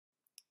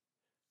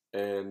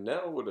And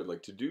now what I'd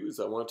like to do is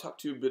I want to talk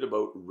to you a bit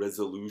about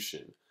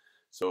resolution.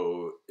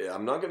 So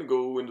I'm not going to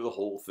go into the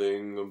whole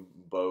thing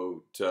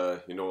about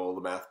all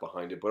the math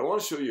behind it, but I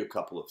want to show you a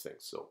couple of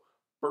things. So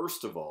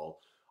first of all,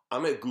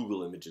 I'm at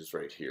Google Images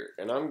right here,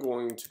 and I'm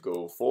going to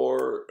go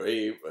for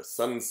a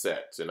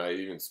sunset, and I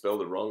even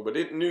spelled it wrong, but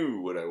it knew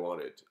what I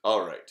wanted.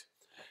 All right,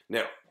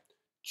 now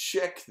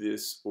check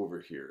this over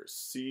here.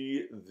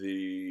 See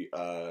the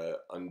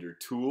under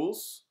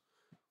Tools.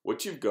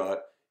 What you've got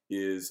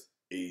is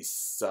a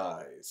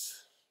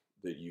size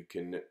that you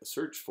can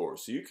search for.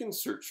 So you can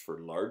search for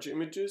large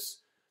images,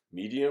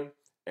 medium,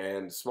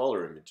 and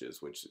smaller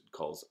images, which it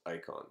calls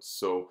icons.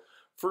 So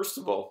first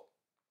of all,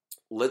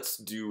 let's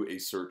do a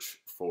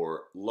search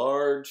for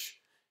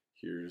large.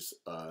 Here's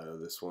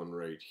this one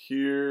right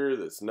here.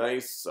 That's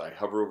nice. I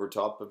hover over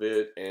top of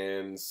it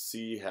and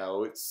see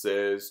how it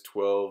says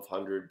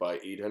 1200 by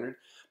 800.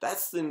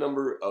 That's the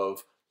number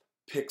of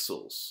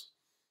pixels.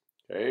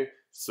 Okay,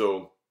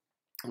 so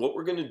what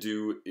we're going to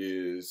do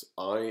is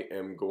I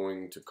am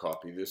going to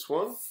copy this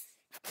one.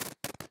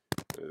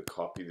 I'm going to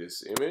copy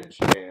this image,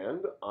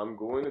 and I'm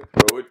going to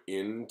throw it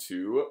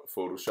into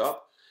Photoshop,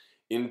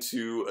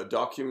 into a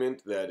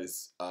document that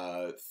is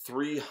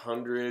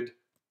 300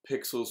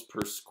 pixels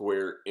per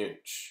square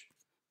inch.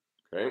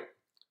 Okay,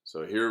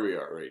 so here we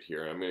are right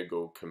here. I'm going to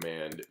go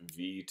Command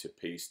V to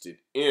paste it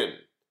in.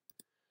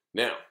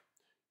 Now,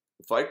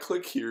 if I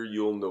click here,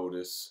 you'll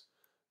notice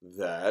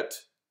that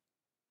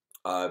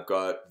I've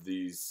got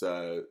these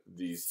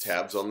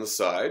tabs on the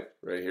side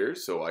right here,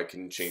 so I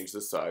can change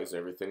the size and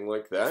everything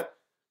like that.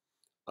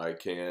 I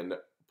can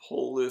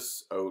pull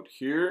this out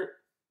here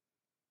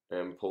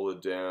and pull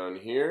it down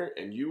here,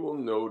 and you will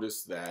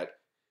notice that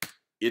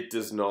it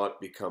does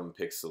not become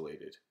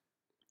pixelated,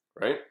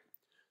 right?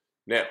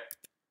 Now,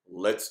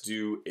 let's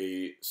do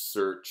a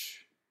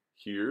search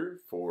here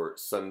for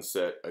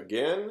sunset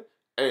again,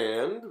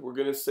 and we're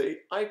going to say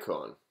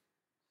icon.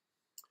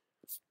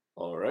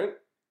 All right.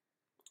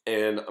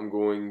 And I'm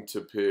going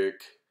to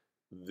pick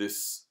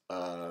this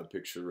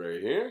picture right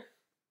here.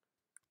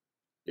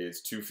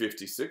 It's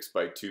 256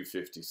 by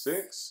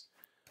 256.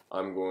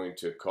 I'm going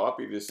to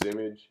copy this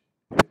image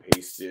and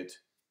paste it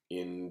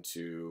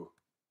into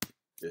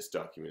this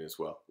document as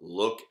well.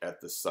 Look at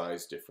the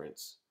size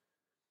difference.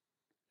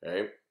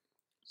 Okay,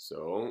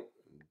 so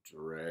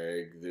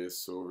drag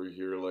this over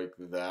here like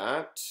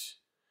that.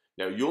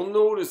 Now you'll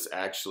notice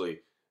actually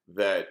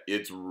that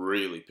it's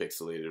really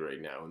pixelated right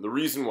now. And the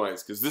reason why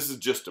is because this is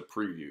just a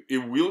preview. It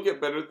will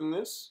get better than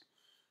this,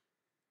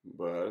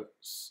 but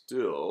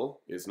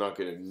still it's not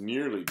going to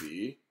nearly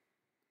be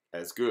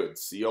as good.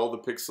 See all the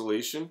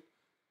pixelation,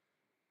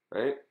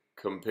 right?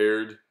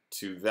 Compared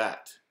to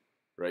that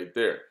right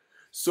there.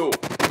 So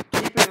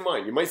keep in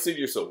mind, you might say to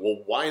yourself,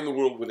 well, why in the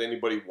world would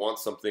anybody want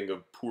something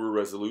of poor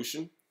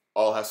resolution?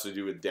 All has to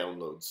do with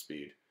download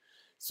speed.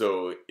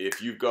 So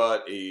if you've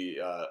got a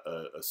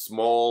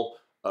small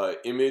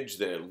image,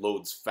 then it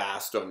loads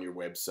fast on your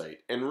website.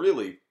 And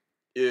really,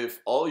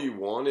 if all you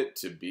want it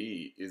to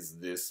be is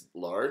this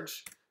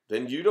large,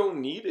 then you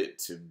don't need it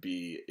to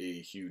be a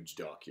huge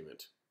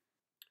document.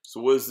 So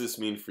what does this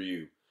mean for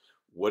you?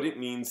 What it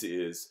means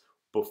is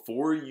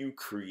before you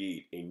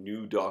create a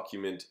new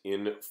document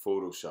in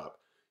Photoshop,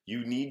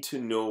 you need to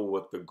know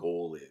what the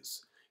goal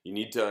is. You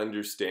need to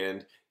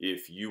understand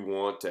if you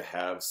want to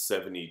have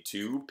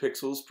 72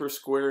 pixels per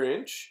square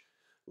inch,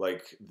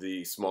 like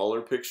the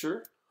smaller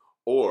picture,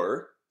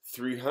 or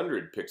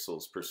 300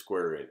 pixels per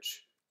square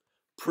inch.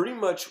 Pretty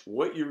much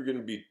what you're going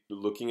to be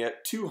looking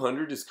at,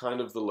 200 is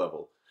kind of the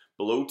level.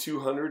 Below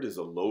 200 is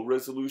a low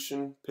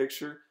resolution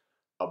picture.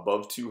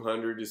 Above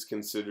 200 is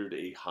considered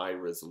a high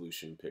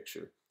resolution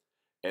picture.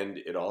 And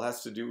it all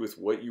has to do with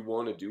what you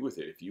want to do with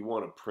it. If you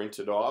want to print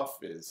it off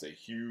as a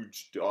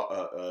huge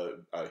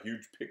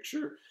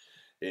picture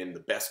in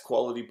the best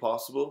quality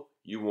possible,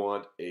 you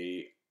want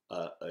a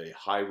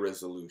high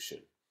resolution.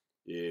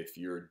 If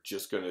you're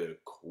just going to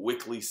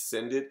quickly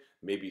send it,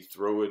 maybe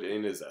throw it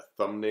in as a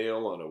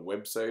thumbnail on a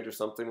website or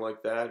something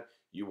like that,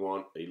 you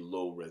want a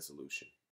low resolution.